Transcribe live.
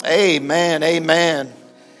Amen, amen.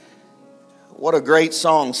 What a great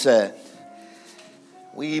song set.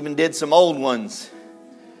 We even did some old ones.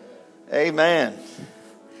 Amen.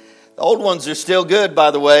 The old ones are still good,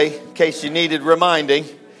 by the way, in case you needed reminding.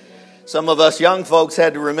 Some of us young folks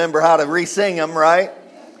had to remember how to re-sing them, right?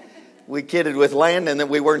 We kidded with Landon that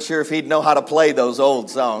we weren't sure if he'd know how to play those old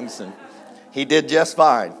songs, and he did just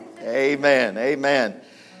fine. Amen, amen.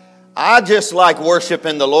 I just like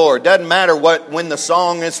worshiping the Lord. Doesn't matter when the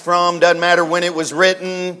song is from. Doesn't matter when it was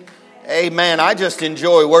written. Amen. I just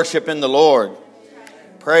enjoy worshiping the Lord.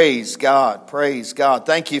 Praise God. Praise God.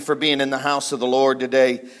 Thank you for being in the house of the Lord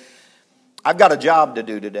today. I've got a job to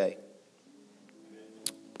do today.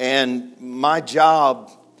 And my job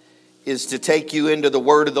is to take you into the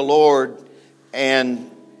Word of the Lord and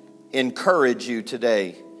encourage you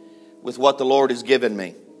today with what the Lord has given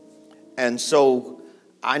me. And so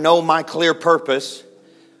I know my clear purpose.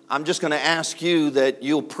 I'm just going to ask you that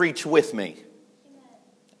you'll preach with me.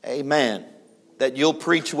 Amen. That you'll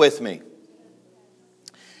preach with me.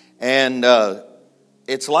 And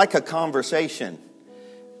it's like a conversation.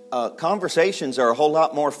 Conversations are a whole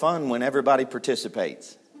lot more fun when everybody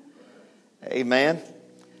participates. Amen.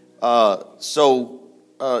 So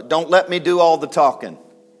don't let me do all the talking.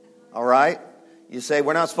 All right? You say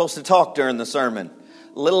we're not supposed to talk during the sermon.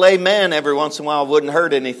 A little amen every once in a while wouldn't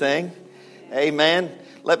hurt anything. Amen.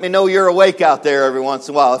 Let me know you're awake out there every once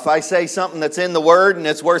in a while. If I say something that's in the Word and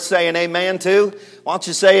it's worth saying amen to, why don't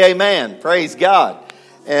you say amen? Praise God.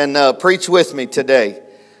 And preach with me today.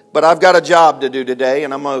 But I've got a job to do today,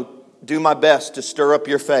 and I'm going to do my best to stir up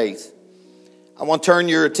your faith. I want to turn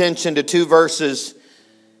your attention to two verses.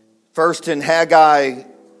 First in Haggai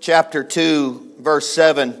chapter 2, verse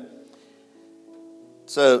 7.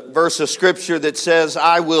 It's a verse of Scripture that says,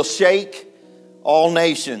 I will shake all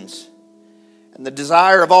nations, and the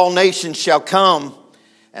desire of all nations shall come,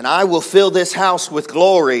 and I will fill this house with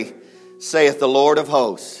glory, saith the Lord of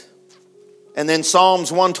hosts. And then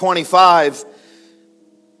Psalms 125,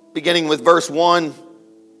 beginning with verse 1,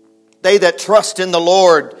 they that trust in the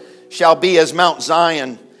Lord shall be as Mount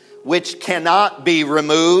Zion, which cannot be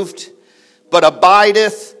removed, but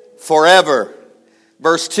abideth forever.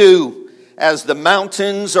 Verse 2, as the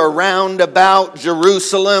mountains are round about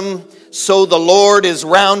Jerusalem, so the Lord is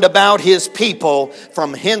round about his people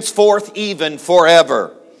from henceforth even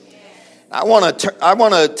forever. I want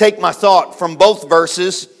to take my thought from both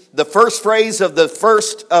verses. The first phrase of the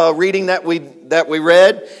first reading that we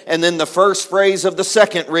read, and then the first phrase of the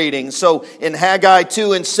second reading. So in Haggai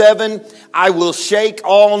 2 and 7, I will shake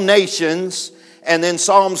all nations. And then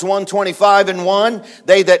Psalms 125 and 1,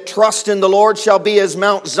 they that trust in the Lord shall be as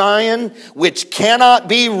Mount Zion, which cannot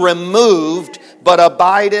be removed, but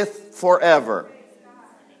abideth forever.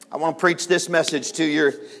 I want to preach this message to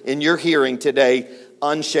you in your hearing today,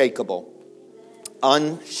 unshakable.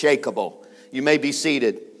 Unshakable. You may be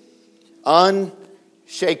seated.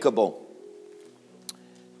 Unshakable.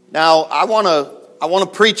 Now, I want to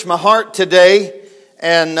preach my heart today,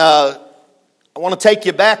 and I want to take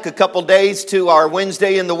you back a couple days to our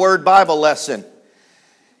Wednesday in the Word Bible lesson.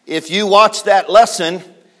 If you watched that lesson,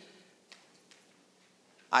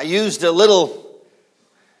 I used a little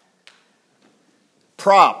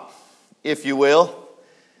prop, if you will.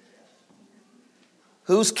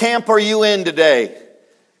 Whose camp are you in today?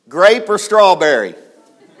 Grape or strawberry?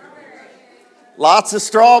 Lots of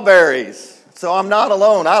strawberries. So I'm not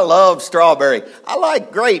alone. I love strawberry. I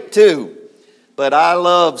like grape too, but I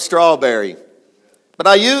love strawberry. But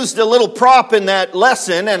I used a little prop in that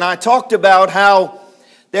lesson, and I talked about how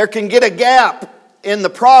there can get a gap in the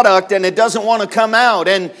product and it doesn't want to come out.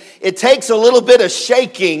 And it takes a little bit of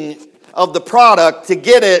shaking of the product to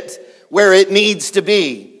get it where it needs to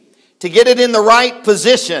be, to get it in the right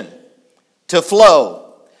position to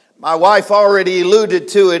flow. My wife already alluded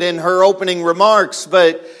to it in her opening remarks,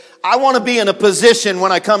 but I want to be in a position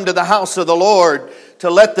when I come to the house of the Lord to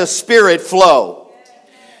let the Spirit flow.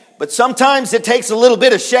 But sometimes it takes a little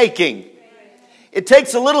bit of shaking. It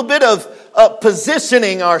takes a little bit of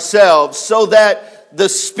positioning ourselves so that the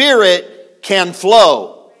Spirit can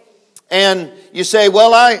flow. And you say,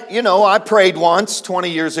 well, I prayed once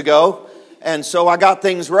 20 years ago, and so I got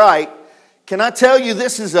things right. Can I tell you,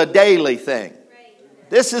 this is a daily thing.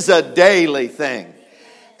 This is a daily thing.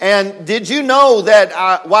 And did you know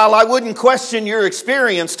that while I wouldn't question your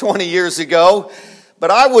experience 20 years ago,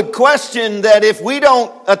 but I would question that if we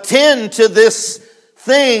don't attend to this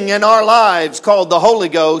thing in our lives called the Holy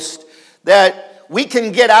Ghost, that we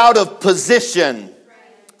can get out of position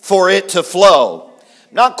for it to flow.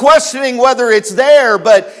 Not questioning whether it's there,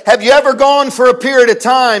 but have you ever gone for a period of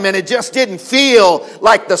time and it just didn't feel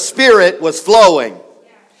like the Spirit was flowing?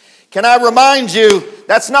 Can I remind you,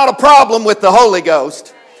 that's not a problem with the Holy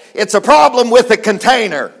Ghost. It's a problem with the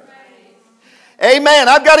container. Amen.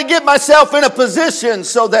 I've got to get myself in a position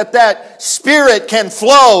so that that Spirit can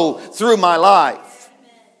flow through my life.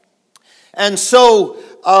 And so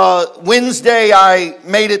Wednesday I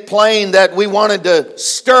made it plain that we wanted to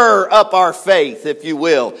stir up our faith, if you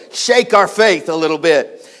will. Shake our faith a little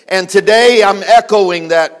bit. And today I'm echoing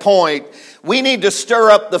that point. We need to stir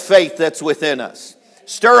up the faith that's within us.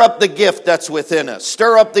 Stir up the gift that's within us.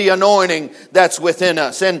 Stir up the anointing that's within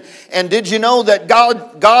us. And did you know that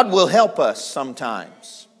God will help us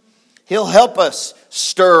sometimes? He'll help us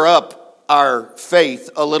stir up our faith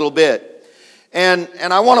a little bit. And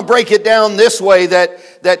I want to break it down this way,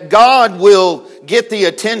 that God will get the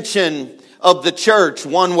attention of the church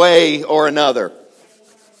one way or another.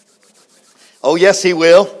 Oh, yes, He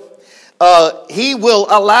will. He will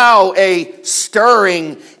allow a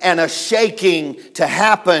stirring and a shaking to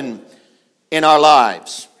happen in our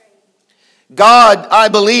lives. God, I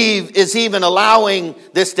believe, is even allowing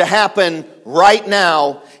this to happen right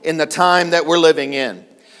now in the time that we're living in.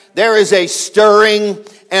 There is a stirring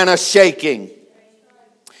and a shaking.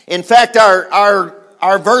 In fact,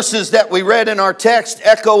 our verses that we read in our text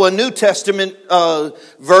echo a New Testament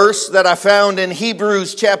verse that I found in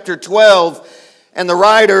Hebrews chapter 12. And the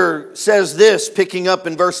writer says this, picking up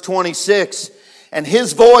in verse 26, and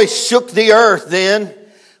His voice shook the earth then,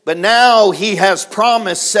 but now He has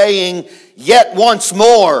promised, saying, yet once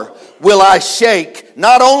more will I shake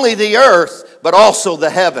not only the earth, but also the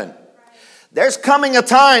heaven. There's coming a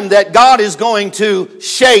time that God is going to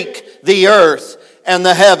shake the earth and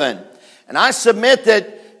the heaven. And I submit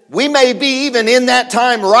that we may be even in that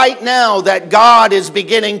time right now that God is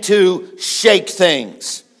beginning to shake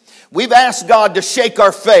things. We've asked God to shake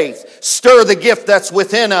our faith, stir the gift that's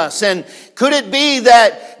within us. And could it be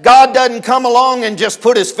that God doesn't come along and just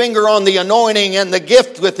put His finger on the anointing and the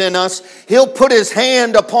gift within us? He'll put His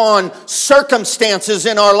hand upon circumstances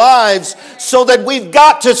in our lives so that we've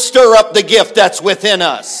got to stir up the gift that's within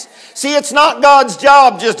us. See, it's not God's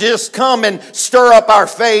job just come and stir up our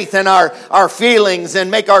faith and our feelings and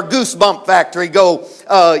make our goosebump factory go,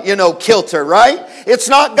 kilter, right? It's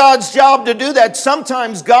not God's job to do that.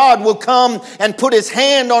 Sometimes God will come and put His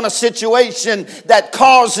hand on a situation that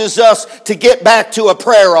causes us to get back to a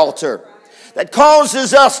prayer altar. That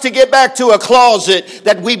causes us to get back to a closet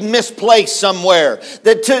that we've misplaced somewhere.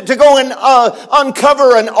 That to go and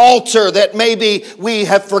uncover an altar that maybe we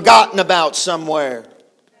have forgotten about somewhere.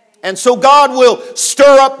 And so God will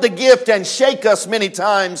stir up the gift and shake us many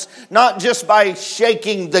times, not just by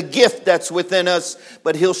shaking the gift that's within us,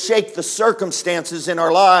 but He'll shake the circumstances in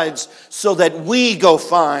our lives so that we go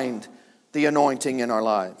find the anointing in our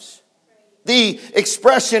lives. The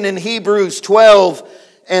expression in Hebrews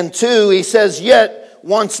 12:2, he says, yet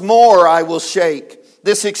once more I will shake.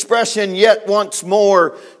 This expression, yet once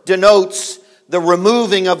more, denotes the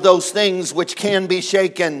removing of those things which can be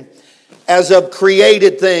shaken as of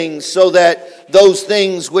created things, so that those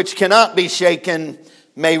things which cannot be shaken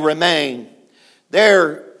may remain.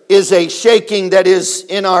 There is a shaking that is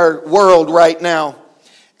in our world right now,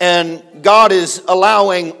 and God is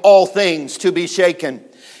allowing all things to be shaken.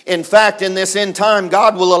 In fact, in this end time,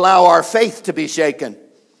 God will allow our faith to be shaken.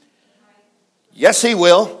 Yes, He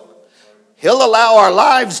will. He'll allow our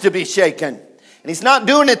lives to be shaken. And He's not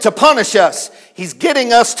doing it to punish us. He's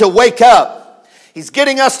getting us to wake up. He's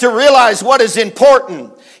getting us to realize what is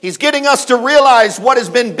important. He's getting us to realize what has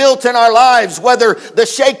been built in our lives, whether the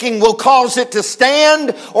shaking will cause it to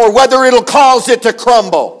stand or whether it'll cause it to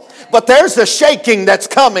crumble. But there's a shaking that's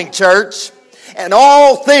coming, church. And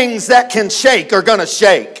all things that can shake are going to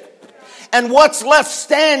shake. And what's left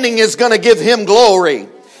standing is going to give Him glory.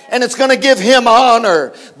 And it's going to give Him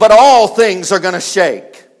honor. But all things are going to shake.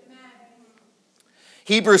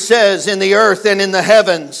 Hebrews says, in the earth and in the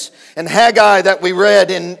heavens. And Haggai that we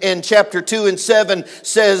read in chapter 2 and 7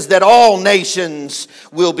 says that all nations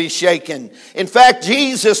will be shaken. In fact,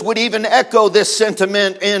 Jesus would even echo this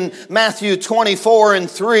sentiment in Matthew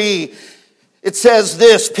 24:3. It says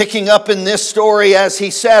this, picking up in this story, as He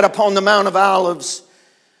sat upon the Mount of Olives,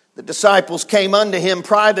 the disciples came unto Him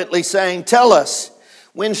privately, saying, tell us,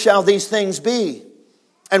 when shall these things be?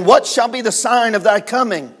 And what shall be the sign of thy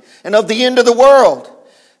coming and of the end of the world?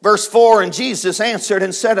 Verse 4, and Jesus answered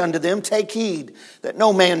and said unto them, take heed that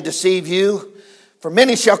no man deceive you. For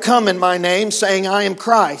many shall come in my name, saying, I am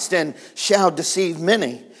Christ, and shall deceive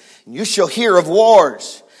many. And you shall hear of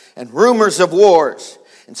wars and rumors of wars.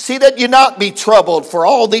 And see that you not be troubled, for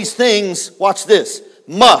all these things, watch this,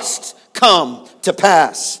 must come to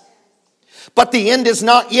pass. But the end is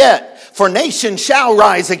not yet. For nation shall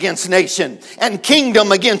rise against nation, and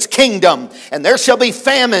kingdom against kingdom. And there shall be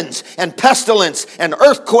famines, and pestilence, and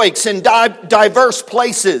earthquakes in diverse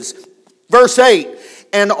places. Verse 8,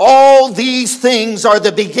 and all these things are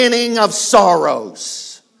the beginning of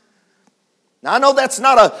sorrows. Now, I know that's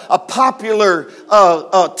not a popular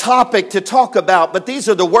topic to talk about, but these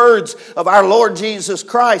are the words of our Lord Jesus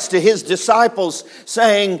Christ to his disciples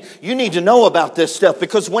saying, you need to know about this stuff,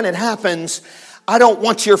 because when it happens, I don't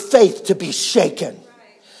want your faith to be shaken.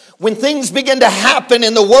 When things begin to happen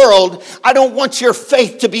in the world, I don't want your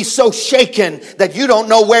faith to be so shaken that you don't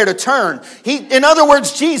know where to turn. In other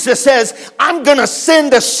words, Jesus says, I'm going to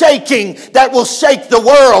send a shaking that will shake the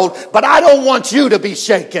world, but I don't want you to be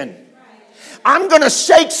shaken. I'm going to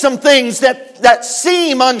shake some things that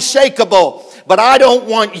seem unshakable, but I don't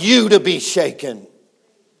want you to be shaken.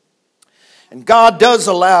 And God does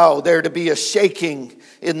allow there to be a shaking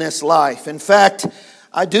in this life. In fact,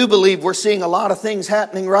 I do believe we're seeing a lot of things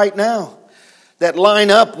happening right now that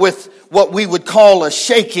line up with what we would call a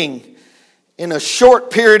shaking in a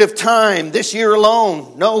short period of time, this year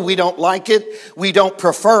alone. No, we don't like it. We don't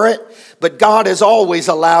prefer it. But God has always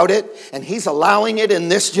allowed it, and he's allowing it in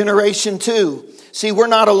this generation too. See, we're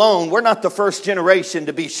not alone. We're not the first generation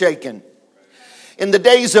to be shaken. In the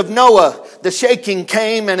days of Noah, the shaking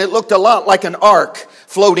came, and it looked a lot like an ark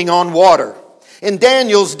floating on water. In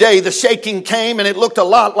Daniel's day, the shaking came, and it looked a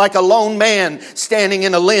lot like a lone man standing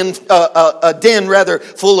in a den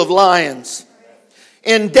full of lions.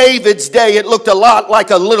 In David's day, it looked a lot like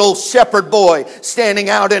a little shepherd boy standing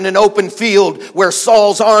out in an open field where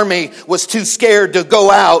Saul's army was too scared to go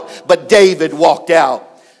out, but David walked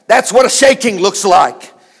out. That's what a shaking looks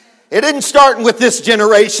like. It didn't start with this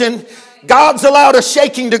generation. God's allowed a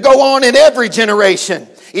shaking to go on in every generation.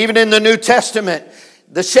 Even in the New Testament,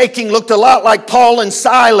 the shaking looked a lot like Paul and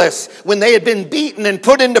Silas when they had been beaten and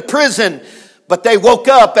put into prison, but they woke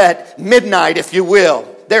up at midnight, if you will.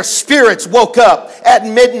 Their spirits woke up at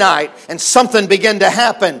midnight and something began to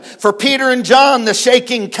happen. For Peter and John, the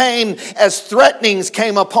shaking came as threatenings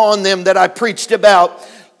came upon them that I preached about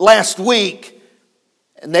last week.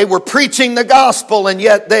 And they were preaching the gospel, and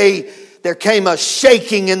yet there came a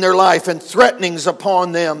shaking in their life and threatenings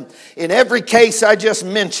upon them. In every case I just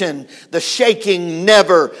mentioned, the shaking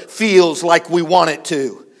never feels like we want it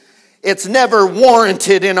to. It's never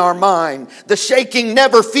warranted in our mind. The shaking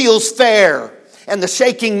never feels fair. And the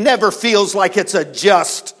shaking never feels like it's a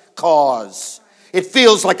just cause. It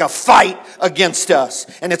feels like a fight against us.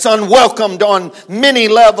 And it's unwelcomed on many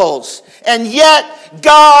levels. And yet,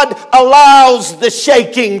 God allows the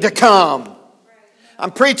shaking to come.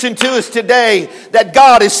 I'm preaching to us today that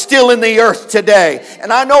God is still in the earth today.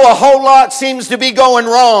 And I know a whole lot seems to be going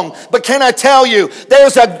wrong. But can I tell you,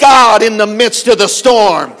 there's a God in the midst of the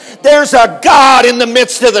storm. There's a God in the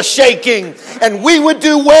midst of the shaking. And we would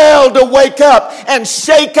do well to wake up and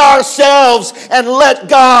shake ourselves and let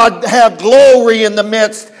God have glory in the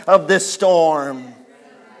midst of this storm.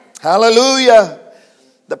 Hallelujah.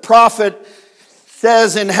 The prophet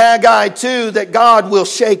says in Haggai 2 that God will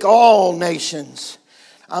shake all nations.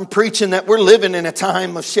 I'm preaching that we're living in a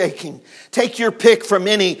time of shaking. Take your pick from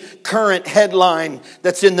any current headline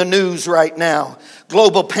that's in the news right now.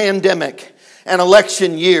 Global pandemic, an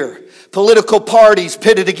election year, political parties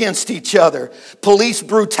pitted against each other, police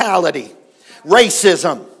brutality,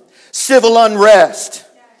 racism, civil unrest,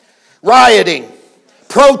 rioting,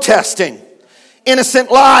 protesting, innocent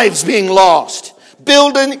lives being lost,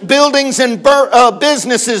 buildings and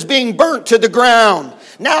businesses being burnt to the ground.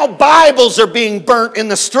 Now Bibles are being burnt in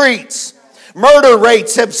the streets. Murder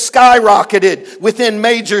rates have skyrocketed within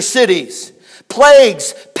major cities.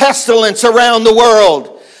 Plagues, pestilence around the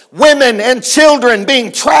world. Women and children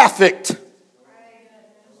being trafficked.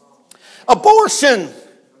 Abortion.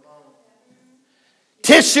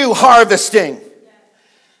 Tissue harvesting.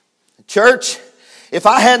 Church, if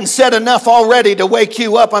I hadn't said enough already to wake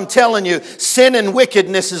you up, I'm telling you, sin and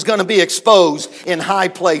wickedness is going to be exposed in high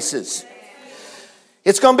places.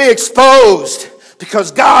 It's going to be exposed because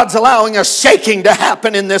God's allowing a shaking to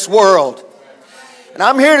happen in this world. And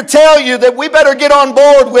I'm here to tell you that we better get on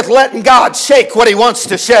board with letting God shake what he wants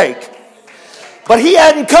to shake. But he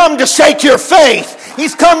hadn't come to shake your faith.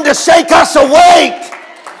 He's come to shake us awake.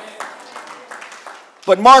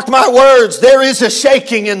 But mark my words, there is a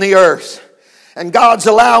shaking in the earth. And God's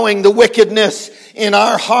allowing the wickedness in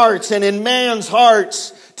our hearts and in man's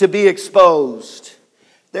hearts to be exposed.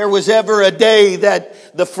 There was ever a day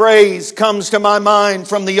that the phrase comes to my mind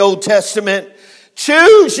from the Old Testament,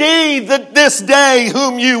 choose ye this day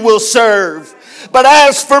whom you will serve. But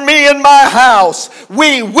as for me and my house,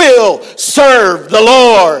 we will serve the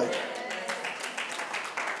Lord.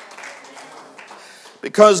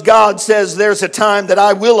 Because God says there's a time that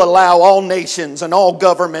I will allow all nations and all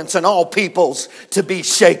governments and all peoples to be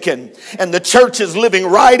shaken. And the church is living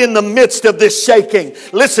right in the midst of this shaking.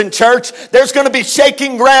 Listen, church, there's going to be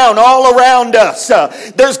shaking ground all around us.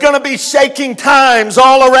 There's going to be shaking times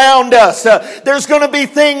all around us. There's going to be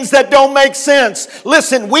things that don't make sense.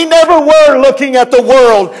 Listen, we never were looking at the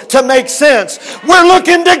world to make sense. We're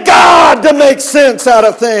looking to God to make sense out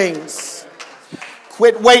of things.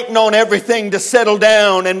 Quit waiting on everything to settle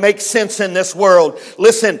down and make sense in this world.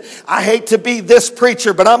 Listen, I hate to be this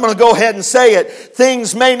preacher, but I'm going to go ahead and say it.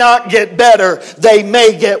 Things may not get better. They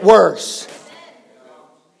may get worse.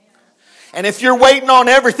 And if you're waiting on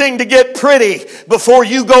everything to get pretty before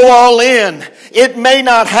you go all in, it may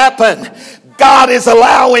not happen. God is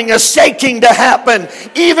allowing a shaking to happen.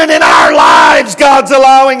 Even in our lives, God's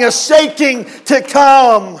allowing a shaking to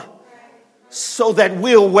come so that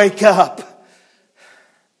we'll wake up.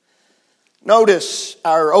 Notice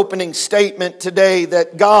our opening statement today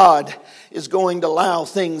that God is going to allow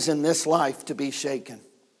things in this life to be shaken.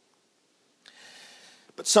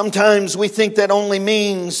 But sometimes we think that only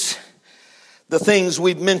means the things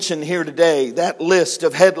we've mentioned here today, that list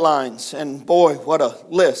of headlines, and boy, what a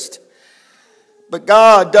list. But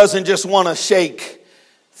God doesn't just want to shake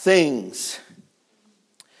things.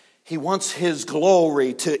 He wants His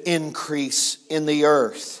glory to increase in the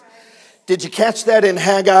earth. Did you catch that in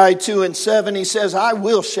Haggai 2:7? He says, I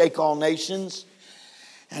will shake all nations,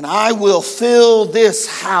 and I will fill this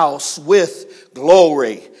house with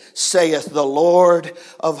glory, saith the Lord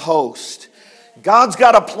of hosts. God's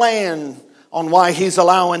got a plan on why He's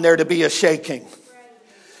allowing there to be a shaking.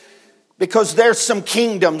 Because there's some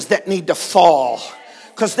kingdoms that need to fall.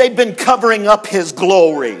 Because they've been covering up His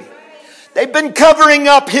glory. They've been covering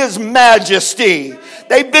up His majesty.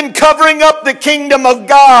 They've been covering up the kingdom of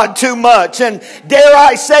God too much. And dare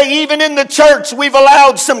I say, even in the church, we've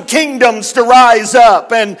allowed some kingdoms to rise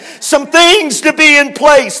up and some things to be in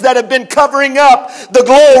place that have been covering up the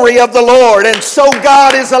glory of the Lord. And so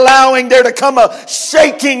God is allowing there to come a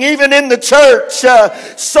shaking even in the church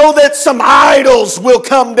so that some idols will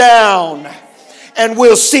come down and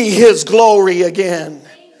we'll see His glory again.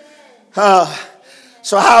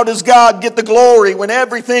 So how does God get the glory when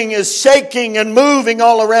everything is shaking and moving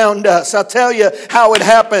all around us? I'll tell you how it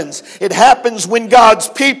happens. It happens when God's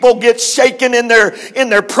people get shaken in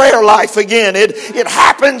their prayer life again. It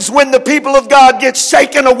happens when the people of God get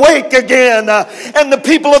shaken awake again. And the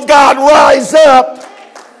people of God rise up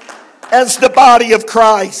as the body of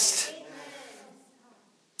Christ.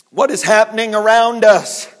 What is happening around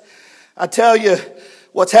us? I tell you,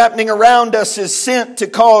 what's happening around us is sent to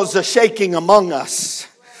cause a shaking among us.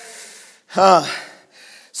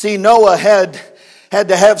 See, Noah had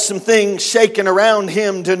to have some things shaken around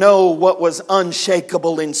him to know what was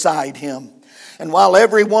unshakable inside him. And while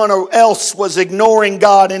everyone else was ignoring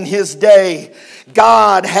God in his day,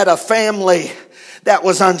 God had a family that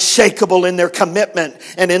was unshakable in their commitment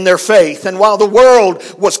and in their faith. And while the world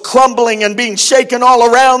was crumbling and being shaken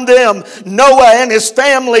all around them, Noah and his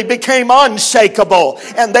family became unshakable.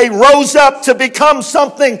 And they rose up to become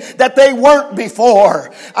something that they weren't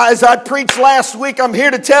before. As I preached last week, I'm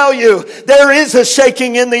here to tell you, there is a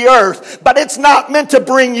shaking in the earth. But it's not meant to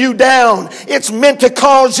bring you down. It's meant to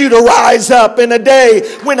cause you to rise up in a day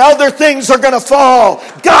when other things are going to fall.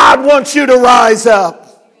 God wants you to rise up.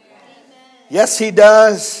 Yes, He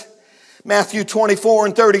does. Matthew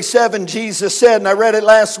 24:37, Jesus said, and I read it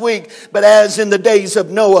last week, but as in the days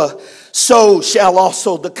of Noah, so shall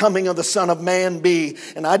also the coming of the Son of Man be.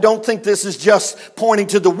 And I don't think this is just pointing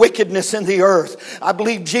to the wickedness in the earth. I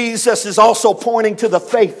believe Jesus is also pointing to the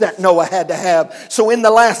faith that Noah had to have. So in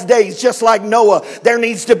the last days, just like Noah, there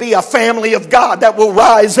needs to be a family of God that will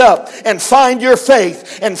rise up and find your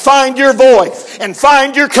faith and find your voice and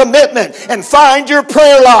find your commitment and find your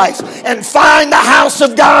prayer life and find the house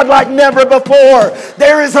of God like never before.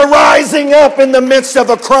 There is a rising up in the midst of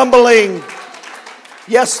a crumbling.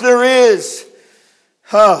 Yes, there is.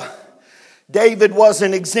 David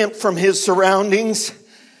wasn't exempt from his surroundings.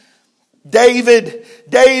 David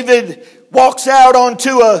walks out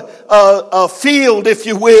onto a field, if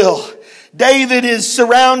you will. David is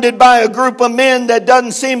surrounded by a group of men that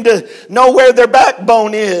doesn't seem to know where their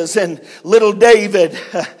backbone is. And little David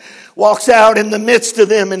walks out in the midst of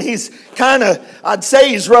them, and he's I'd say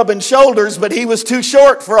he's rubbing shoulders, but he was too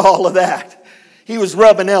short for all of that. He was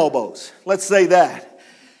rubbing elbows. Let's say that.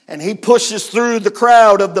 And he pushes through the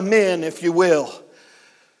crowd of the men, if you will.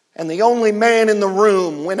 And the only man in the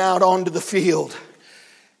room went out onto the field.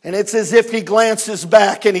 And it's as if he glances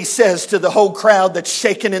back and he says to the whole crowd that's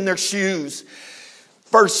shaking in their shoes,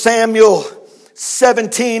 1 Samuel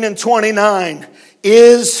 17:29,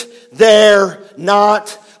 Is there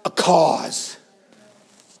not a cause?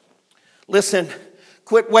 Listen,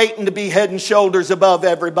 quit waiting to be head and shoulders above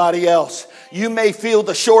everybody else. You may feel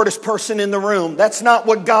the shortest person in the room. That's not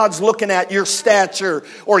what God's looking at, your stature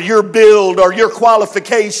or your build or your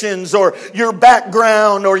qualifications or your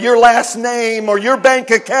background or your last name or your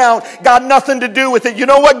bank account. Got nothing to do with it. You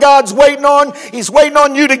know what God's waiting on? He's waiting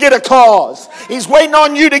on you to get a cause. He's waiting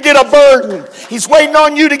on you to get a burden. He's waiting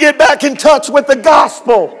on you to get back in touch with the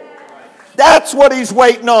gospel. That's what He's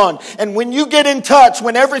waiting on. And when you get in touch,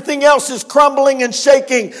 when everything else is crumbling and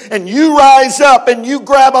shaking, and you rise up and you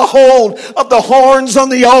grab a hold of the horns on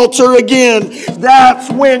the altar again, that's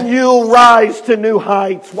when you'll rise to new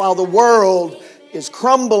heights while the world is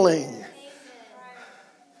crumbling.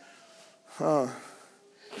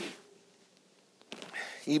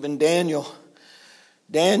 Even Daniel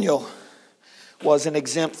wasn't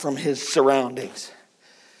exempt from his surroundings.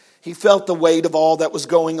 He felt the weight of all that was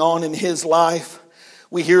going on in his life.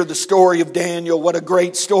 We hear the story of Daniel. What a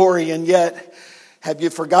great story. And yet, have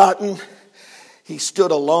you forgotten? He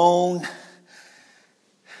stood alone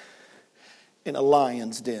in a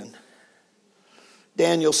lion's den.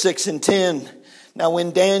 Daniel 6:10. Now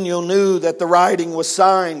when Daniel knew that the writing was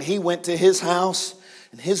signed, he went to his house,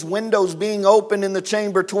 and his windows being open in the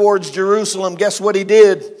chamber towards Jerusalem, guess what he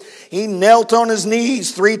did? He knelt on his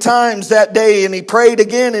knees 3 times that day, and he prayed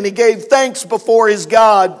again, and he gave thanks before his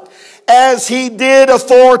God, as he did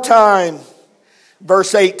aforetime.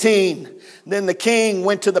 Verse 18, then the king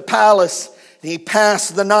went to the palace, and he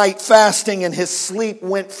passed the night fasting, and his sleep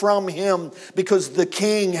went from him, because the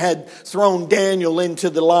king had thrown Daniel into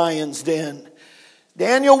the lion's den.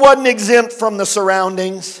 Daniel wasn't exempt from the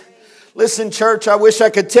surroundings. Listen, church, I wish I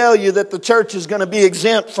could tell you that the church is going to be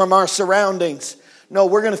exempt from our surroundings. No,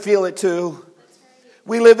 we're going to feel it too.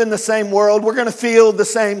 We live in the same world. We're going to feel the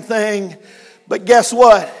same thing. But guess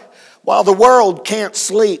what? While the world can't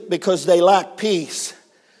sleep because they lack peace,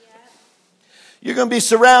 you're going to be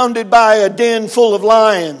surrounded by a den full of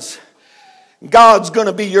lions. God's going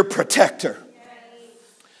to be your protector.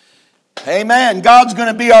 Amen. God's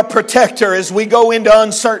going to be our protector as we go into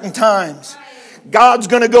uncertain times. God's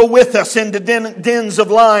going to go with us into dens of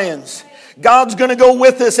lions. God's going to go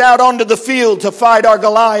with us out onto the field to fight our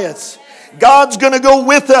Goliaths. God's going to go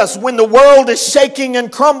with us when the world is shaking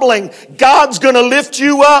and crumbling. God's going to lift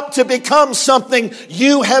you up to become something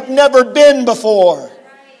you have never been before.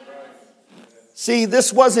 See,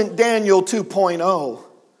 this wasn't Daniel 2.0.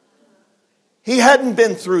 He hadn't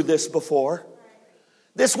been through this before.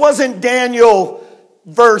 This wasn't Daniel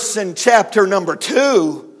verse in chapter number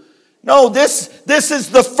 2. No, this is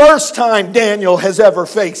the first time Daniel has ever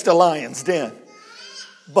faced a lion's den.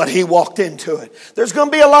 But he walked into it. There's going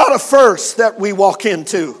to be a lot of firsts that we walk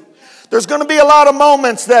into. There's going to be a lot of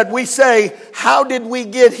moments that we say, how did we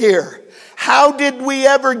get here? How did we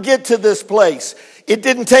ever get to this place? It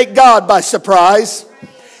didn't take God by surprise.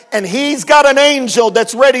 And He's got an angel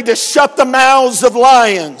that's ready to shut the mouths of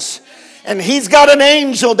lions. And He's got an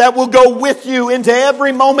angel that will go with you into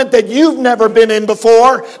every moment that you've never been in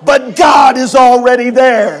before. But God is already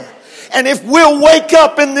there. And if we'll wake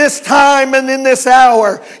up in this time and in this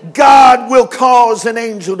hour, God will cause an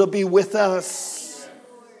angel to be with us.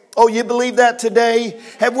 Oh, you believe that today?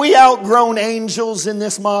 Have we outgrown angels in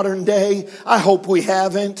this modern day? I hope we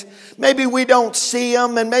haven't. Maybe we don't see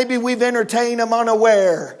them, and maybe we've entertained them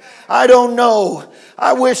unaware. I don't know.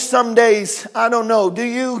 I wish some days, I don't know. Do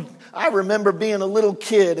you? I remember being a little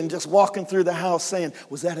kid and just walking through the house saying,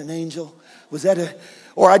 was that an angel? Was that a...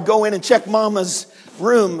 Or I'd go in and check Mama's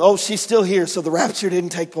room. Oh, she's still here, so the rapture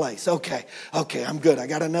didn't take place. Okay, I'm good. I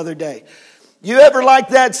got another day. You ever like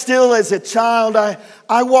that still as a child?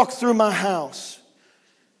 I walked through my house.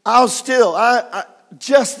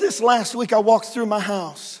 Just this last week, I walked through my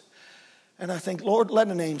house. And I think, Lord, let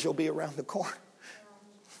an angel be around the corner.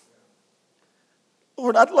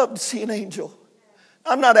 Lord, I'd love to see an angel.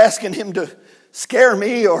 I'm not asking Him to scare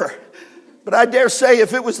me but I dare say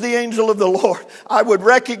if it was the angel of the Lord, I would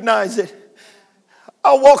recognize it.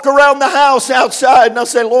 I'll walk around the house outside and I'll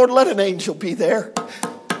say, Lord, let an angel be there.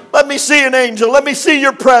 Let me see an angel. Let me see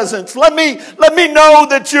your presence. Let me know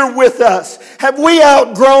that you're with us. Have we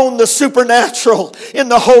outgrown the supernatural in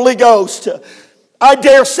the Holy Ghost? I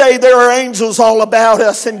dare say there are angels all about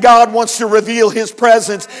us, and God wants to reveal His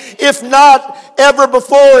presence. If not ever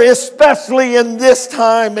before, especially in this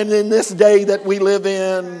time and in this day that we live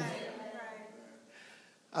in.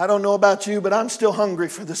 I don't know about you, but I'm still hungry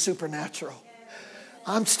for the supernatural.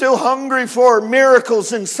 I'm still hungry for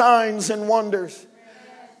miracles and signs and wonders.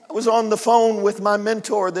 I was on the phone with my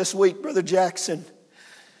mentor this week, Brother Jackson.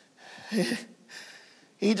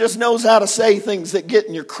 He just knows how to say things that get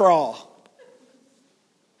in your craw.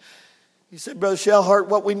 He said, Brother Shellhart,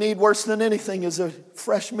 what we need worse than anything is a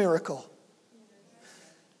fresh miracle.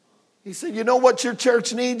 He said, you know what your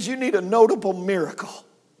church needs? You need a notable miracle.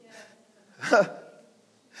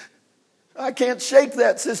 I can't shake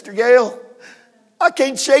that, Sister Gail. I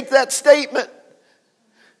can't shake that statement.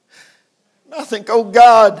 I think, oh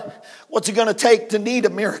God, what's it going to take to need a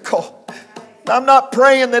miracle? I'm not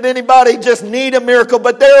praying that anybody just need a miracle,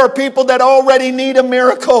 but there are people that already need a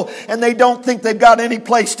miracle and they don't think they've got any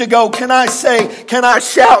place to go. Can I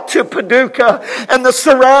shout to Paducah and the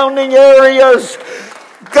surrounding areas,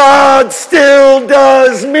 God still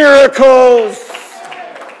does miracles.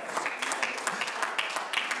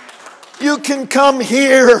 You can come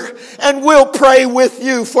here and we'll pray with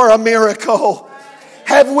you for a miracle.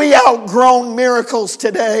 Have we outgrown miracles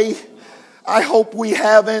today? I hope we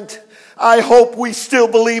haven't. I hope we still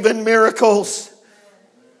believe in miracles.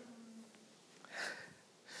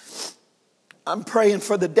 I'm praying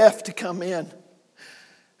for the deaf to come in.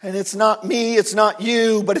 And it's not me, it's not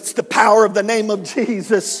you, but it's the power of the name of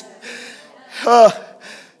Jesus.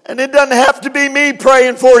 And it doesn't have to be me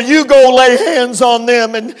praying for you. You go lay hands on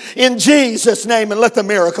them and in Jesus' name and let the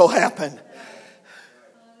miracle happen.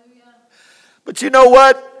 But you know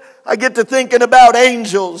what? I get to thinking about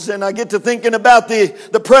angels and I get to thinking about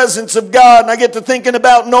the presence of God and I get to thinking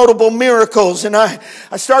about notable miracles and I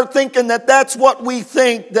start thinking that that's what we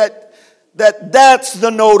think, that's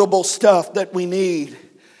the notable stuff that we need.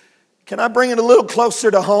 Can I bring it a little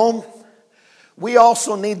closer to home? We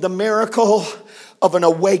also need the miracle of an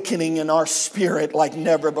awakening in our spirit like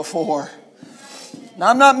never before. Now,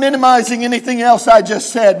 I'm not minimizing anything else I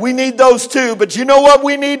just said. We need those too, but you know what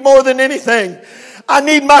we need more than anything? I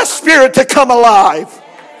need my spirit to come alive.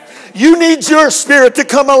 You need your spirit to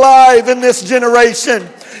come alive in this generation.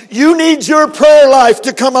 You need your prayer life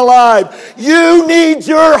to come alive. You need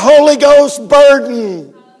your Holy Ghost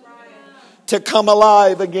burden to come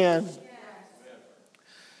alive again.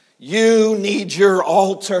 You need your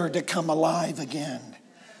altar to come alive again.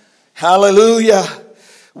 Hallelujah.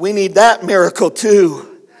 We need that miracle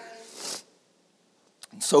too.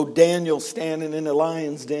 So Daniel standing in the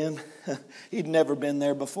lion's den. He'd never been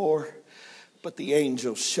there before. But the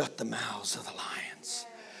angels shut the mouths of the lions.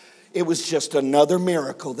 It was just another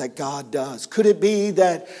miracle that God does. Could it be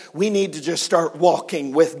that we need to just start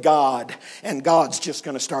walking with God and God's just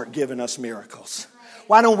going to start giving us miracles?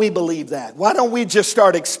 Why don't we believe that? Why don't we just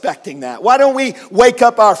start expecting that? Why don't we wake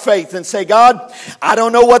up our faith and say, God, I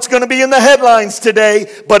don't know what's going to be in the headlines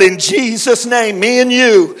today, but in Jesus' name, me and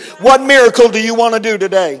you, what miracle do you want to do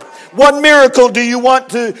today? What miracle do you want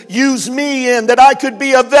to use me in that I could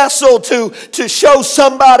be a vessel to show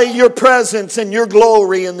somebody your presence and your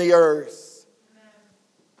glory in the earth?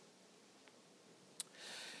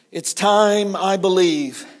 It's time, I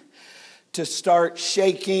believe, to start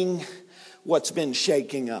shaking what's been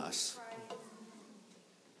shaking us.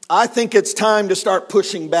 I think it's time to start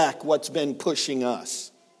pushing back what's been pushing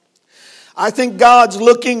us. I think God's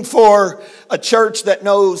looking for a church that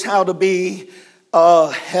knows how to be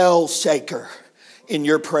a hell shaker in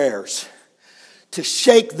your prayers. To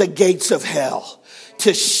shake the gates of hell.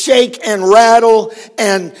 To shake and rattle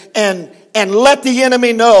and let the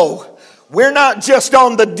enemy know we're not just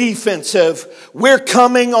on the defensive. We're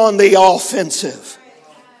coming on the offensive.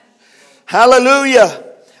 Hallelujah.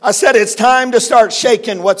 I said it's time to start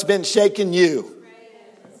shaking what's been shaking you.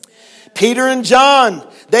 Peter and John,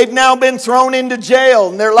 they've now been thrown into jail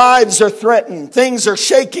and their lives are threatened. Things are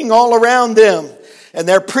shaking all around them and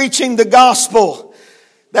they're preaching the gospel.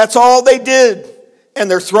 That's all they did. And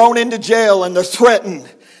they're thrown into jail and they're threatened.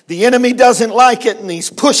 The enemy doesn't like it and he's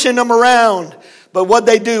pushing them around. But what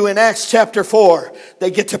they do in Acts chapter 4, they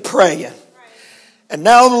get to praying. And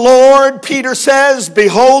now, Lord, Peter says,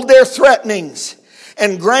 behold their threatenings,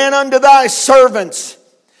 and grant unto thy servants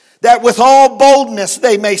that with all boldness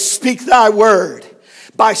they may speak thy word,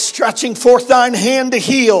 by stretching forth thine hand to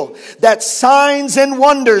heal, that signs and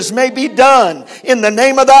wonders may be done in the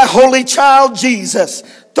name of thy holy child Jesus.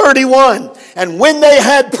 31. And when they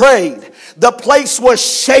had prayed, the place was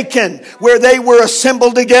shaken where they were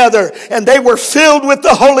assembled together, and they were filled with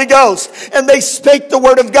the Holy Ghost, and they spake the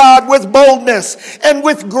word of God with boldness, and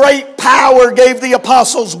with great power gave the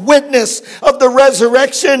apostles witness of the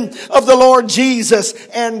resurrection of the Lord Jesus,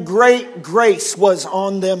 and great grace was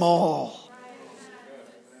on them all.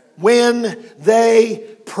 When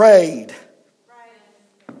they prayed.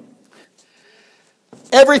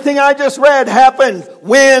 Everything I just read happened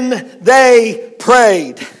when they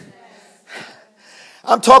prayed.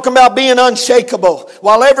 I'm talking about being unshakable.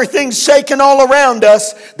 While everything's shaking all around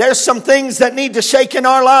us, there's some things that need to shake in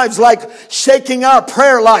our lives, like shaking our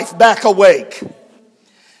prayer life back awake.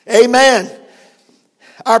 Amen.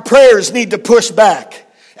 Our prayers need to push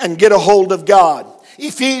back and get a hold of God.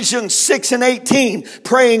 Ephesians 6:18,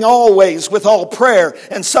 praying always with all prayer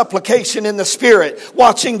and supplication in the Spirit,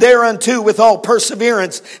 watching thereunto with all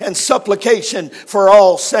perseverance and supplication for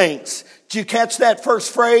all saints. Did you catch that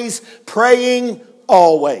first phrase? Praying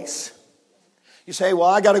always. You say, well,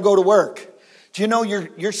 I got to go to work. Do you know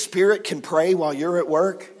your spirit can pray while you're at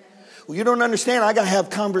work? Well, you don't understand. I got to have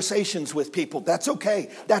conversations with people. That's okay.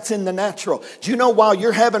 That's in the natural. Do you know while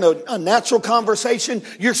you're having a natural conversation,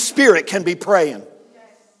 your spirit can be praying?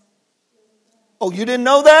 Oh, you didn't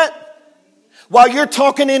know that? While you're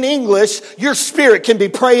talking in English, your spirit can be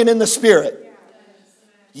praying in the Spirit.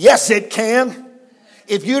 Yes, it can.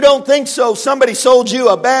 If you don't think so, somebody sold you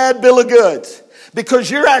a bad bill of goods. Because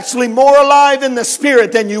you're actually more alive in the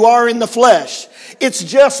Spirit than you are in the flesh. It's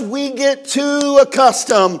just we get too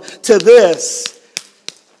accustomed to this.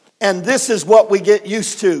 And this is what we get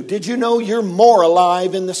used to. Did you know you're more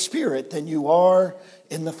alive in the Spirit than you are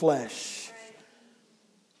in the flesh?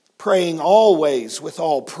 Praying always with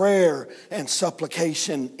all prayer and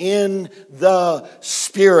supplication in the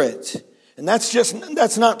Spirit. And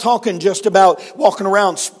that's not talking just about walking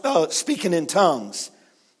around speaking in tongues.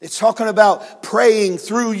 It's talking about praying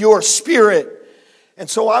through your spirit. And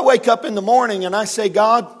so I wake up in the morning and I say,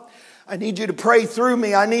 God, I need you to pray through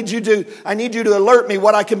me. I need you to alert me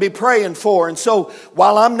what I can be praying for. And so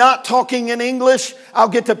while I'm not talking in English, I'll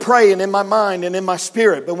get to praying in my mind and in my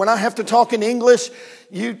spirit. But when I have to talk in English,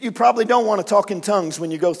 you probably don't want to talk in tongues when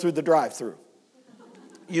you go through the drive-thru.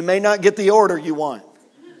 You may not get the order you want.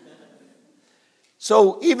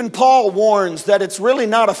 So even Paul warns that it's really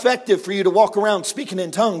not effective for you to walk around speaking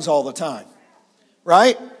in tongues all the time.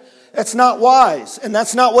 Right? That's not wise. And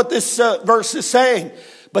that's not what this verse is saying.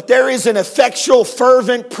 But there is an effectual,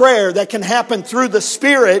 fervent prayer that can happen through the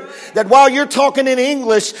Spirit, that while you're talking in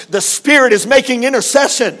English, the Spirit is making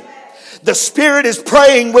intercession. The Spirit is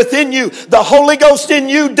praying within you. The Holy Ghost in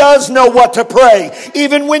you does know what to pray,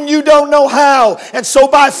 even when you don't know how. And so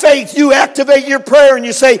by faith, you activate your prayer and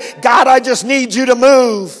you say, God, I just need you to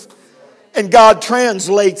move. And God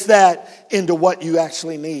translates that into what you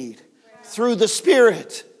actually need through the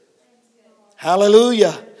Spirit.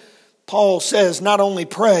 Hallelujah. Paul says not only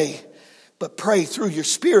pray, but pray through your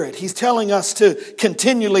spirit. He's telling us to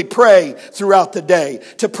continually pray throughout the day,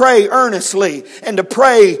 to pray earnestly and to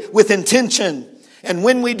pray with intention. And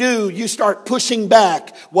when we do, you start pushing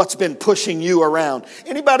back what's been pushing you around.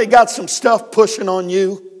 Anybody got some stuff pushing on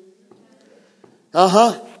you?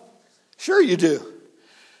 Sure you do.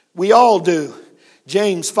 We all do.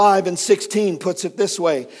 James 5:16 puts it this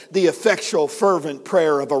way: the effectual fervent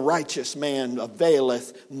prayer of a righteous man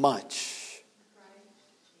availeth much.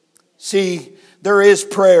 See, there is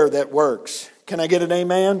prayer that works. Can I get an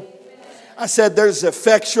amen? I said there's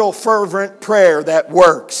effectual, fervent prayer that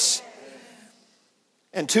works.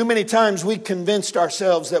 And too many times we convinced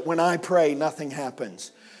ourselves that when I pray, nothing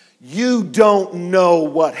happens. You don't know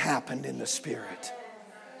what happened in the Spirit.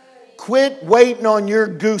 Quit waiting on your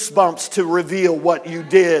goosebumps to reveal what you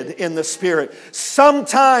did in the Spirit.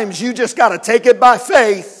 Sometimes you just got to take it by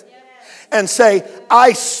faith and say,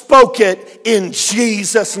 I spoke it in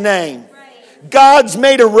Jesus' name. God's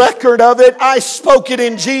made a record of it. I spoke it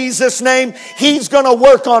in Jesus' name. He's going to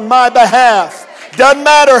work on my behalf. Doesn't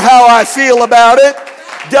matter how I feel about it.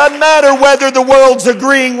 Doesn't matter whether the world's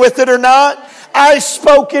agreeing with it or not. I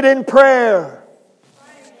spoke it in prayer.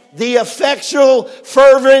 The effectual,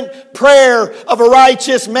 fervent prayer of a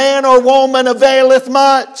righteous man or woman availeth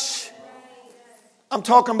much. I'm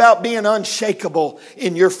talking about being unshakable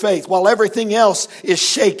in your faith. While everything else is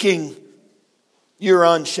shaking, you're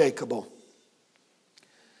unshakable.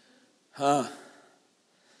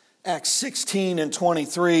 Acts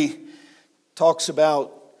 16:23 talks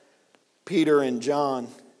about Peter and John.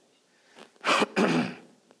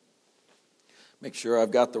 Make sure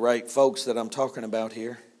I've got the right folks that I'm talking about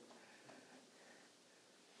here.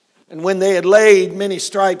 And when they had laid many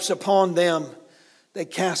stripes upon them, they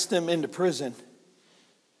cast them into prison.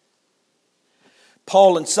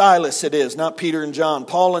 Paul and Silas it is, not Peter and John.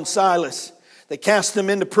 Paul and Silas, they cast them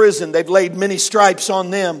into prison. They've laid many stripes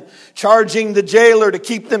on them, charging the jailer to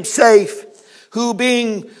keep them safe.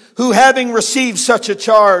 Who having received such a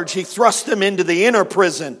charge, he thrust them into the inner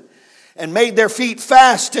prison and made their feet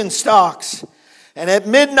fast in stocks. And at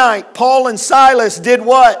midnight, Paul and Silas did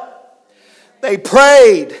what? They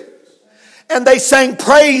prayed and they sang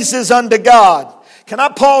praises unto God. Can I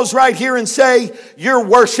pause right here and say, your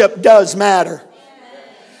worship does matter.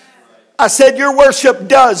 I said your worship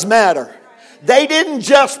does matter. They didn't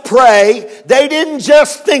just pray. They didn't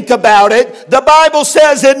just think about it. The Bible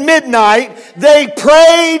says at midnight, they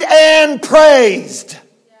prayed and praised.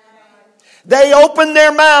 They opened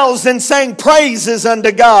their mouths and sang praises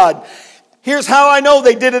unto God. Here's how I know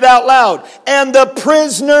they did it out loud. And the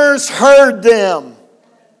prisoners heard them.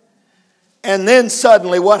 And then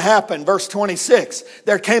suddenly what happened? Verse 26,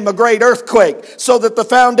 there came a great earthquake so that the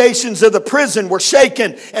foundations of the prison were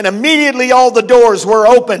shaken, and immediately all the doors were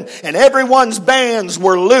open and everyone's bands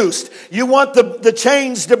were loosed. You want the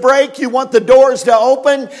chains to break? You want the doors to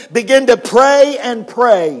open? Begin to pray and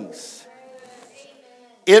praise.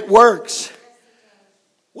 It works.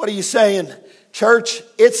 What are you saying? Church,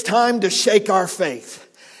 it's time to shake our faith.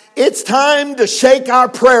 It's time to shake our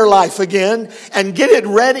prayer life again and get it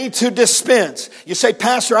ready to dispense. You say,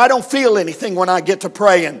 Pastor, I don't feel anything when I get to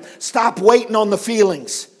praying. Stop waiting on the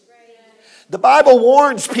feelings. The Bible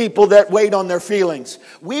warns people that wait on their feelings.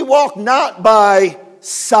 We walk not by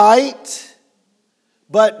sight,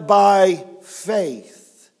 but by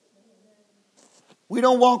faith. We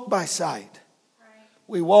don't walk by sight.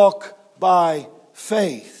 We walk by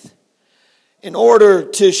faith. In order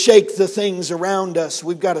to shake the things around us,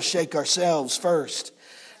 we've got to shake ourselves first.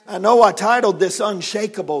 I know I titled this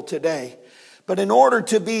Unshakable today, but in order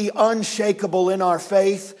to be unshakable in our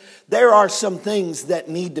faith, there are some things that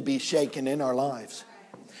need to be shaken in our lives.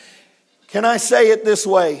 Can I say it this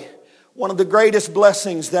way? One of the greatest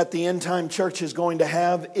blessings that the end time church is going to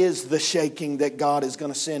have is the shaking that God is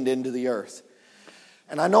going to send into the earth.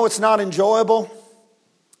 And I know it's not enjoyable.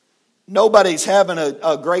 Nobody's having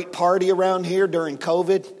a great party around here during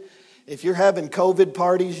COVID. If you're having COVID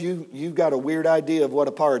parties, you've got a weird idea of what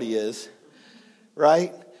a party is,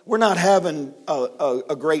 right? We're not having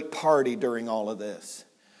a great party during all of this.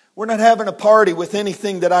 We're not having a party with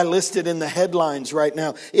anything that I listed in the headlines right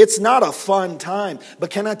now. It's not a fun time. But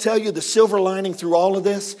can I tell you, the silver lining through all of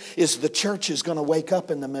this is the church is going to wake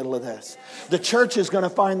up in the middle of this. The church is going to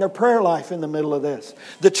find their prayer life in the middle of this.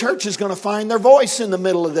 The church is going to find their voice in the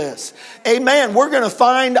middle of this. Amen. We're going to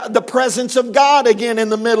find the presence of God again in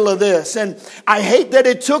the middle of this. And I hate that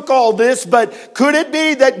it took all this, but could it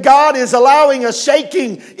be that God is allowing a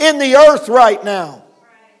shaking in the earth right now?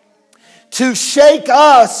 To shake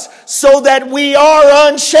us so that we are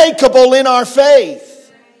unshakable in our faith.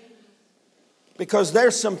 Because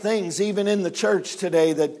there's some things even in the church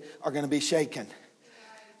today that are going to be shaken.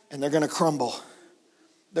 And they're going to crumble.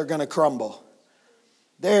 They're going to crumble.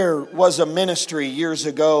 There was a ministry years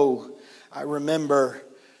ago, I remember,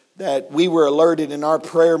 that we were alerted in our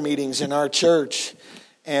prayer meetings in our church.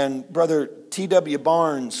 And Brother T.W.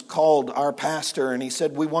 Barnes called our pastor and he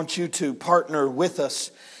said, we want you to partner with us.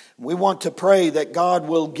 We want to pray that God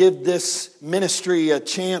will give this ministry a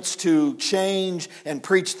chance to change and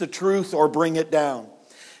preach the truth or bring it down.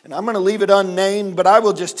 And I'm going to leave it unnamed, but I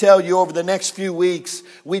will just tell you over the next few weeks,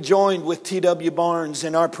 we joined with T.W. Barnes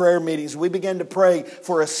in our prayer meetings. We began to pray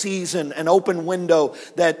for a season, an open window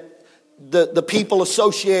that the people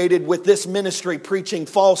associated with this ministry preaching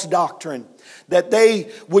false doctrine, that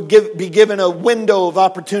they would be given a window of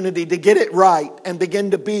opportunity to get it right and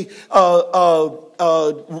begin to be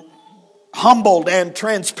humbled and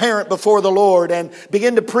transparent before the Lord and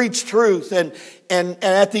begin to preach truth. And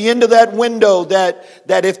at the end of that window, that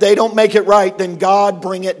if they don't make it right, then God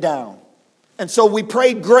bring it down. And so we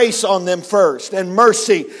prayed grace on them first and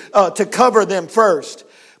mercy to cover them first.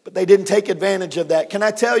 But they didn't take advantage of that. Can I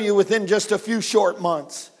tell you, within just a few short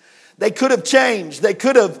months, they could have changed. They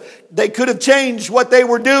could have changed what they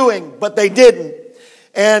were doing, but they didn't.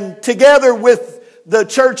 And together with the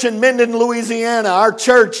church in Minden, Louisiana, our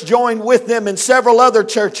church joined with them and several other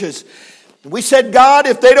churches. We said, God,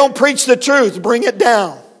 if they don't preach the truth, bring it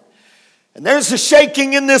down. And there's a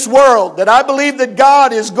shaking in this world that I believe that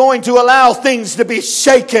God is going to allow things to be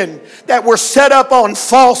shaken that were set up on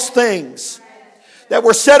false things, that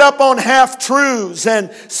were set up on half-truths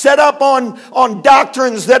and set up on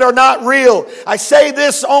doctrines that are not real. I say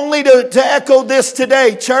this only to echo this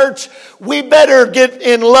today, church. We better get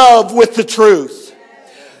in love with the truth.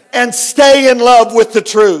 And stay in love with the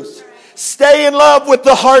truth. Stay in love with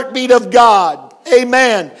the heartbeat of God.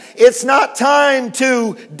 Amen. It's not time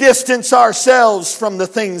to distance ourselves from the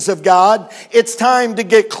things of God. It's time to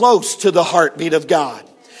get close to the heartbeat of God.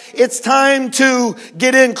 It's time to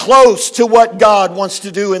get in close to what God wants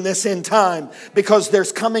to do in this end time, because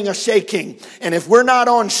there's coming a shaking. And if we're not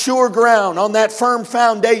on sure ground, on that firm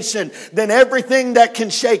foundation, then everything that can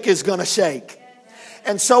shake is going to shake.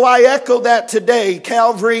 And so I echo that today.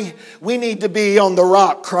 Calvary, we need to be on the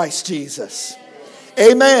rock, Christ Jesus.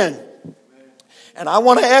 Amen. And I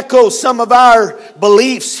want to echo some of our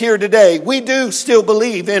beliefs here today. We do still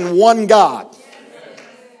believe in one God.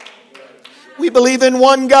 We believe in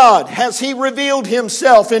one God. Has He revealed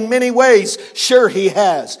Himself in many ways? Sure He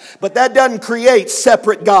has. But that doesn't create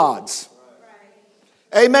separate gods.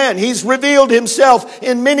 Amen. He's revealed Himself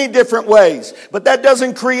in many different ways. But that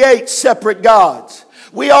doesn't create separate gods.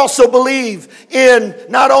 We also believe in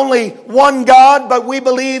not only one God, but we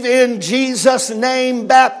believe in Jesus' name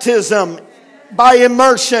baptism by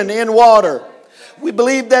immersion in water. We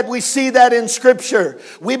believe that we see that in Scripture.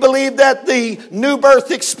 We believe that the new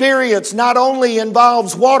birth experience not only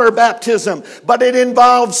involves water baptism, but it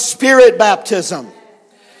involves Spirit baptism.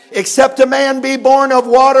 Except a man be born of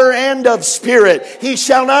water and of Spirit, he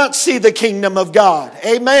shall not see the kingdom of God.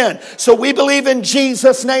 Amen. So we believe in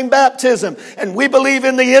Jesus' name baptism, and we believe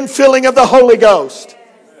in the infilling of the Holy Ghost.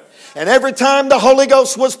 And every time the Holy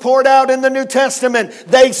Ghost was poured out in the New Testament,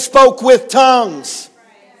 they spoke with tongues.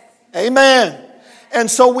 Amen. And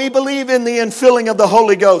so we believe in the infilling of the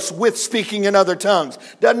Holy Ghost with speaking in other tongues.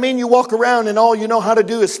 Doesn't mean you walk around and all you know how to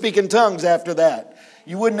do is speak in tongues after that.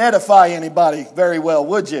 You wouldn't edify anybody very well,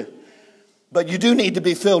 would you? But you do need to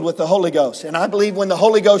be filled with the Holy Ghost. And I believe when the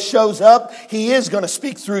Holy Ghost shows up, He is going to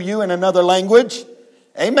speak through you in another language.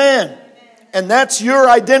 Amen. And that's your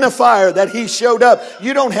identifier that He showed up.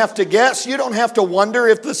 You don't have to guess. You don't have to wonder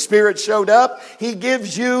if the Spirit showed up. He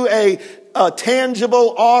gives you a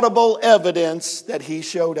tangible, audible evidence that He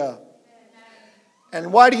showed up.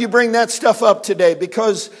 And why do you bring that stuff up today?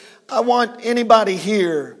 Because I want anybody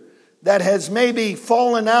here that has maybe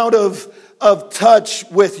fallen out of touch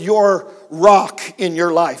with your rock in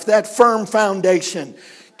your life, that firm foundation.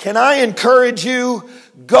 Can I encourage you,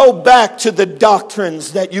 go back to the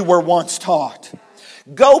doctrines that you were once taught.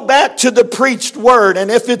 Go back to the preached word. And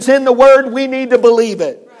if it's in the word, we need to believe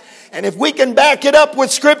it. And if we can back it up with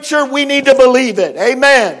Scripture, we need to believe it.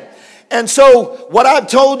 Amen. And so what I've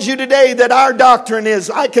told you today that our doctrine is,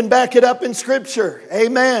 I can back it up in Scripture.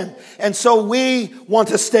 Amen. And so we want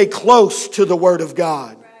to stay close to the Word of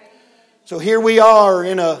God. So here we are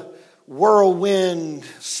in a whirlwind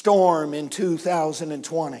storm in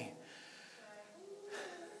 2020.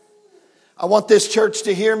 I want this church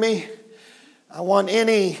to hear me. I want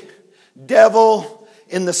any devil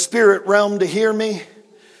in the spirit realm to hear me.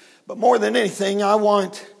 But more than anything, I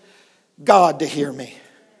want God to hear me.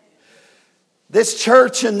 This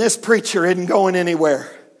church and this preacher isn't going anywhere.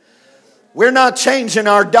 We're not changing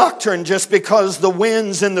our doctrine just because the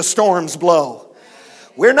winds and the storms blow.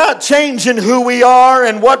 We're not changing who we are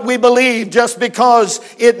and what we believe just because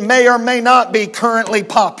it may or may not be currently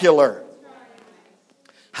popular.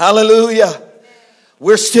 Hallelujah.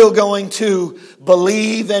 We're still going to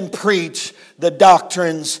believe and preach the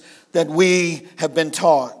doctrines that we have been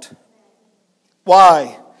taught.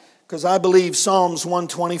 Why? Because I believe Psalms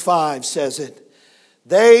 125 says it.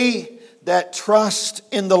 They that trust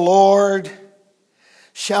in the Lord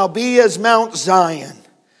shall be as Mount Zion,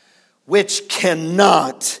 which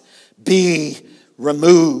cannot be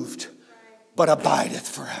removed, but abideth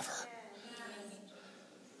forever.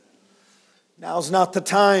 Now's not the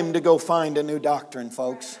time to go find a new doctrine,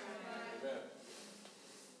 folks.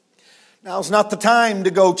 Now's not the time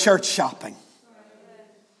to go church shopping.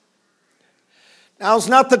 Now's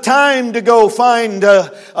not the time to go find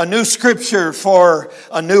a new scripture for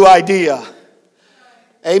a new idea.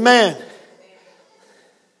 Amen.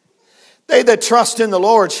 They that trust in the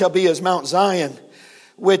Lord shall be as Mount Zion,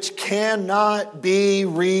 which cannot be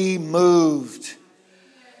removed,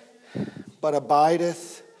 but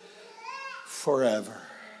abideth forever.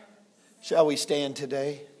 Shall we stand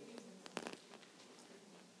today?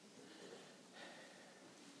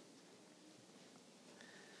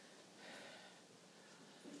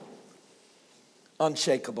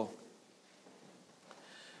 Unshakable.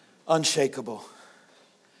 Unshakable.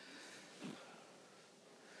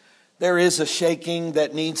 There is a shaking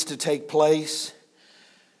that needs to take place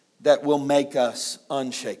that will make us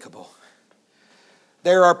unshakable.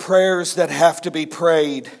 There are prayers that have to be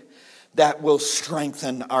prayed that will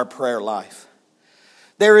strengthen our prayer life.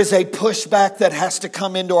 There is a pushback that has to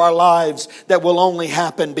come into our lives that will only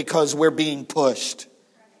happen because we're being pushed.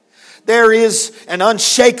 There is an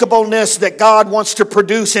unshakableness that God wants to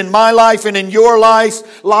produce in my life and in your lives,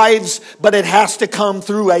 but it has to come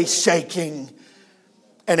through a shaking.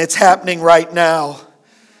 And it's happening right now.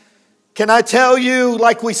 Can I tell you,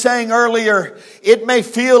 like we sang earlier, it may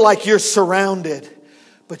feel like you're surrounded,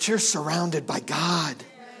 but you're surrounded by God.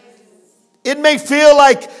 It may feel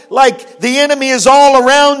like the enemy is all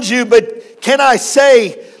around you, but can I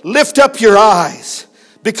say, lift up your eyes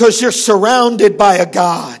because you're surrounded by a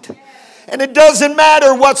God. And it doesn't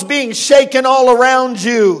matter what's being shaken all around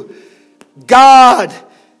you. God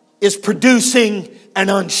is producing an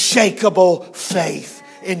unshakable faith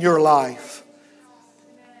in your life.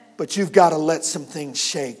 But you've got to let some things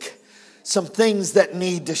shake. Some things that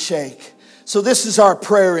need to shake. So this is our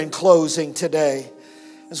prayer in closing today.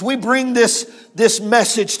 As we bring this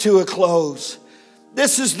message to a close,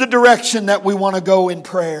 this is the direction that we want to go in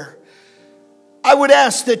prayer. I would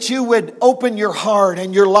ask that you would open your heart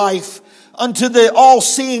and your life unto the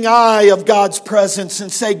all-seeing eye of God's presence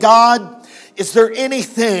and say, God, is there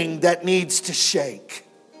anything that needs to shake?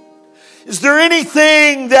 Is there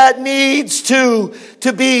anything that needs to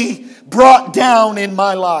be brought down in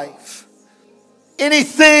my life?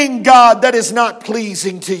 Anything, God, that is not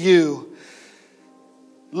pleasing to you?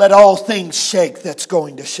 Let all things shake that's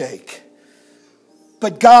going to shake.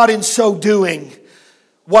 But God, in so doing,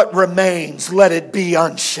 what remains, let it be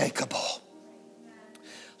unshakable.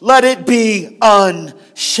 Let it be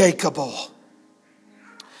unshakable.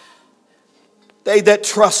 They that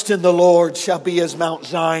trust in the Lord shall be as Mount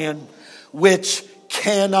Zion, which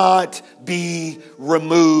cannot be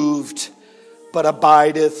removed, but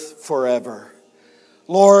abideth forever.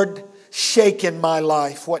 Lord, shake in my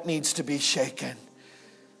life what needs to be shaken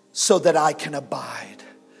so that I can abide.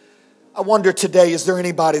 I wonder today, is there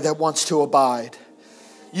anybody that wants to abide?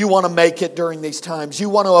 You want to make it during these times. You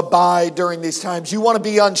want to abide during these times. You want to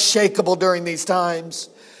be unshakable during these times.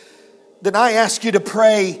 Then I ask you to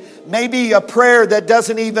pray maybe a prayer that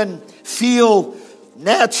doesn't even feel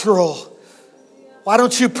natural. Why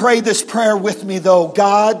don't you pray this prayer with me though?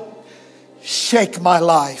 God, shake my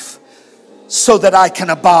life so that I can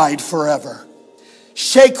abide forever.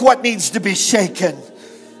 Shake what needs to be shaken.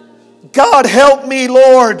 God, help me,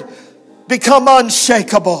 Lord, become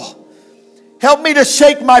unshakable. Help me to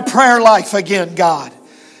shake my prayer life again, God.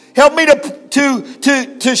 Help me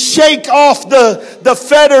to shake off the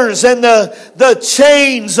fetters and the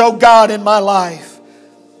chains, oh God, in my life,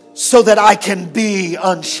 so that I can be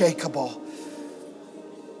unshakable.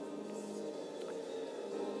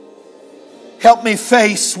 Help me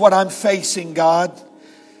face what I'm facing, God,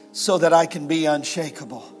 so that I can be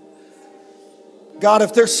unshakable. God,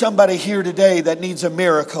 if there's somebody here today that needs a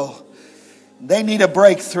miracle, they need a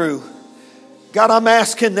breakthrough, God, I'm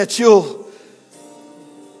asking that you'll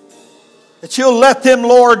let them,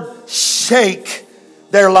 Lord, shake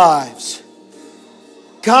their lives.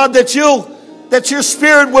 God, that your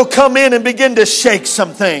Spirit will come in and begin to shake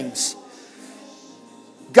some things.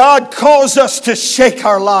 God, cause us to shake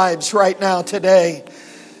our lives right now today.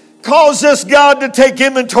 Cause us, God, to take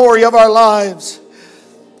inventory of our lives.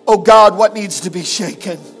 Oh God, what needs to be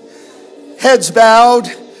shaken? Heads bowed,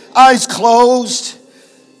 eyes closed.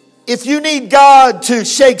 If you need God to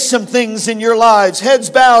shake some things in your lives, heads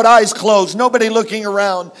bowed, eyes closed, nobody looking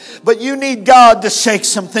around, but you need God to shake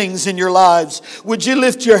some things in your lives, would you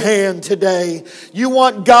lift your hand today? You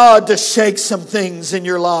want God to shake some things in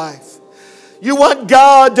your life. You want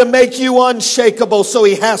God to make you unshakable, so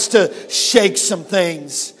He has to shake some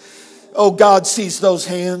things. Oh, God sees those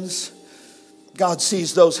hands. God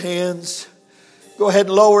sees those hands. Go ahead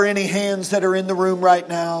and lower any hands that are in the room right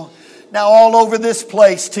now. Now all over this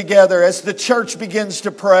place together as the church begins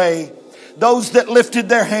to pray, those that lifted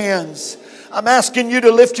their hands, I'm asking you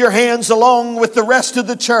to lift your hands along with the rest of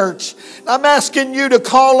the church. I'm asking you to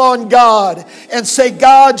call on God and say,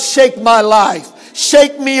 God, shake my life.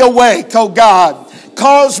 Shake me awake, oh God.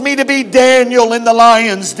 Cause me to be Daniel in the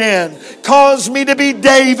lion's den. Cause me to be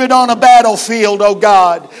David on a battlefield, oh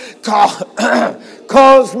God.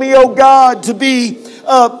 Cause me, oh God, to be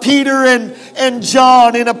Peter and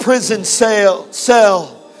John in a prison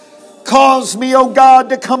cell. Cause me, oh God,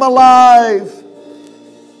 to come alive.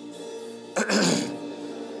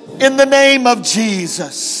 In the name of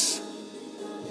Jesus.